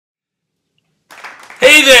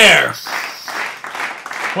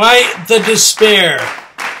Why the despair?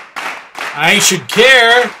 I should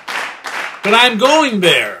care, but I'm going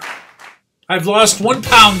there. I've lost 1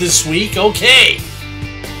 pound this week, okay.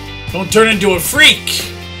 Don't turn into a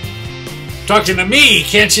freak. Talking to me,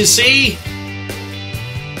 can't you see?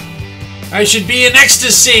 I should be in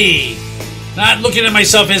ecstasy, not looking at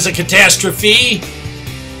myself as a catastrophe.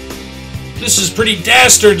 This is pretty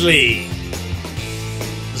dastardly.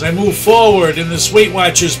 As I move forward in this Weight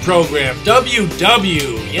Watchers program,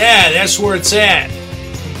 WW, yeah, that's where it's at.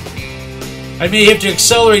 I may have to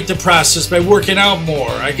accelerate the process by working out more.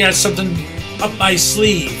 I got something up my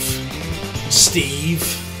sleeve,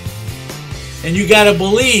 Steve. And you gotta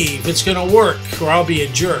believe it's gonna work, or I'll be a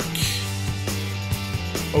jerk.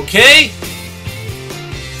 Okay?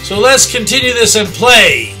 So let's continue this and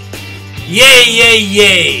play. Yay, yay,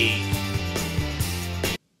 yay.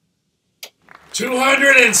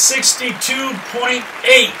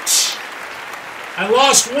 262.8. I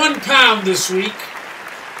lost 1 pound this week.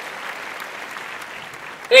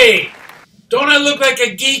 Hey, don't I look like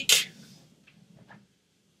a geek?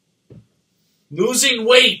 Losing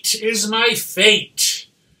weight is my fate.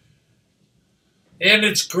 And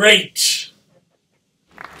it's great.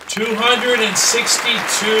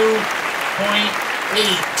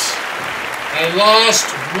 262.8. I lost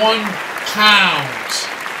 1 pound.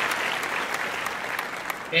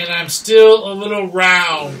 And I'm still a little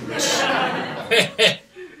round.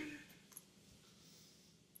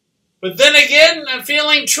 But then again, I'm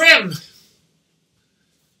feeling trim.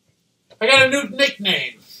 I got a new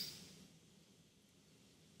nickname.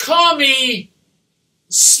 Call me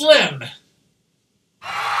Slim.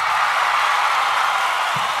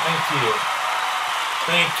 Thank you.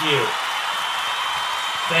 Thank you.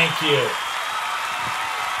 Thank you.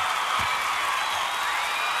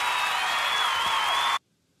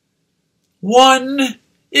 One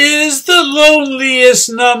is the loneliest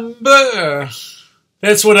number.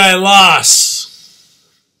 That's what I lost.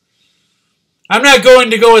 I'm not going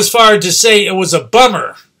to go as far to say it was a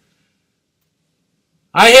bummer.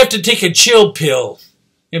 I have to take a chill pill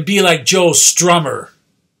and be like Joe Strummer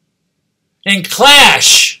and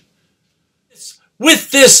clash with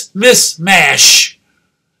this mismatch.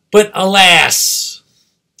 But alas,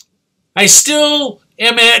 I still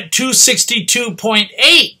am at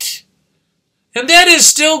 262.8. And that is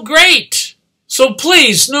still great. So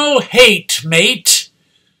please, no hate, mate.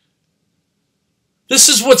 This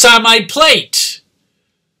is what's on my plate.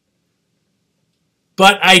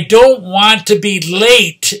 But I don't want to be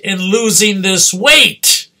late in losing this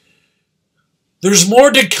weight. There's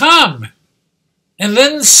more to come. And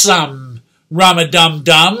then some,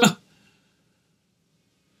 rum-a-dum-dum.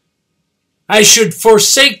 I should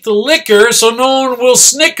forsake the liquor so no one will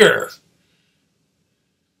snicker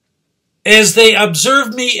as they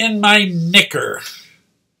observe me in my knicker.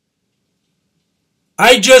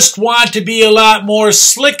 I just want to be a lot more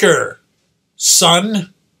slicker,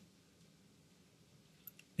 son.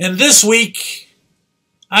 And this week,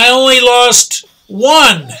 I only lost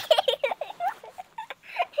 1